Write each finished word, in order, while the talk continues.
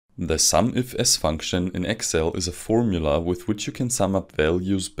The SUMIFS function in Excel is a formula with which you can sum up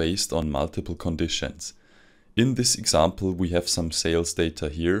values based on multiple conditions. In this example, we have some sales data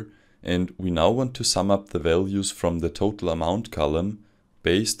here, and we now want to sum up the values from the total amount column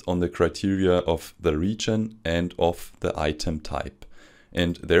based on the criteria of the region and of the item type.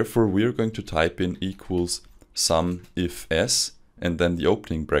 And therefore we are going to type in equals SUMIFS and then the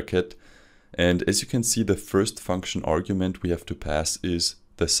opening bracket. And as you can see, the first function argument we have to pass is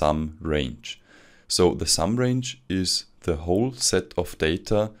the sum range. So the sum range is the whole set of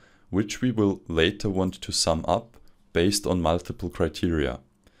data which we will later want to sum up based on multiple criteria.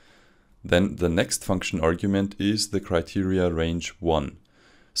 Then the next function argument is the criteria range 1.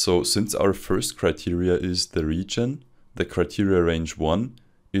 So since our first criteria is the region, the criteria range 1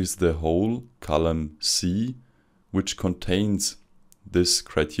 is the whole column C, which contains this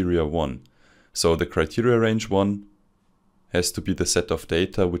criteria 1. So the criteria range 1 has to be the set of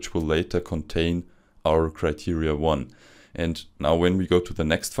data which will later contain our criteria 1. And now when we go to the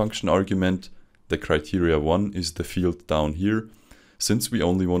next function argument, the criteria 1 is the field down here, since we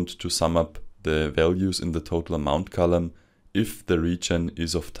only want to sum up the values in the total amount column if the region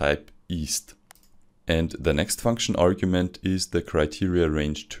is of type East. And the next function argument is the criteria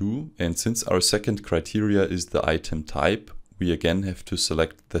range 2, and since our second criteria is the item type, we again have to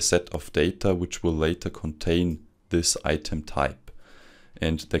select the set of data which will later contain this item type.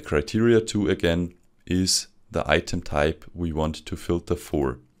 And the criteria 2 again is the item type we want to filter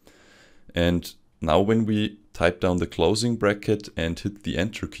for. And now when we type down the closing bracket and hit the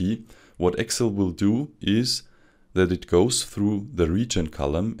enter key, what Excel will do is that it goes through the region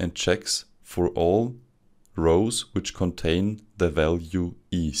column and checks for all rows which contain the value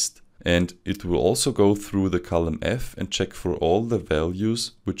East. And it will also go through the column F and check for all the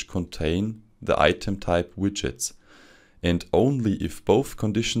values which contain the item type widgets. And only if both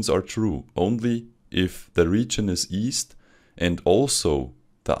conditions are true, only if the region is East and also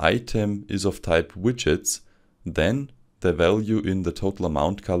the item is of type widgets, then the value in the total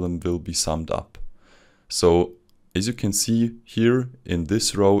amount column will be summed up. So as you can see here in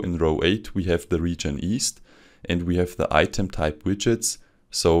this row, in row 8, we have the region East and we have the item type widgets.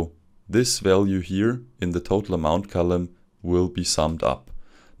 So this value here in the total amount column will be summed up.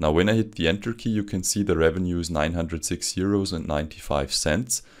 Now when I hit the enter key, you can see the revenue is 906 euros and 95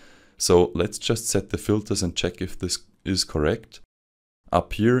 cents. So let's just set the filters and check if this is correct.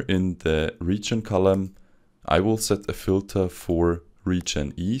 Up here in the region column, I will set a filter for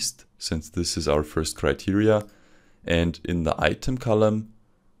region East, since this is our first criteria. And in the item column,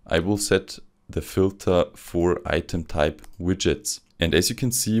 I will set the filter for item type widgets. And as you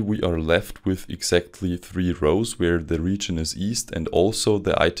can see, we are left with exactly 3 rows where the region is East and also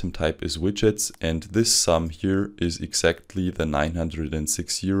the item type is widgets. And this sum here is exactly the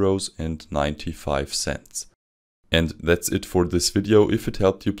 906 euros and 95 cents. And that's it for this video. If it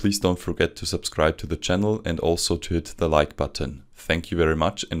helped you, please don't forget to subscribe to the channel and also to hit the like button. Thank you very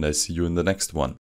much, and I see you in the next one.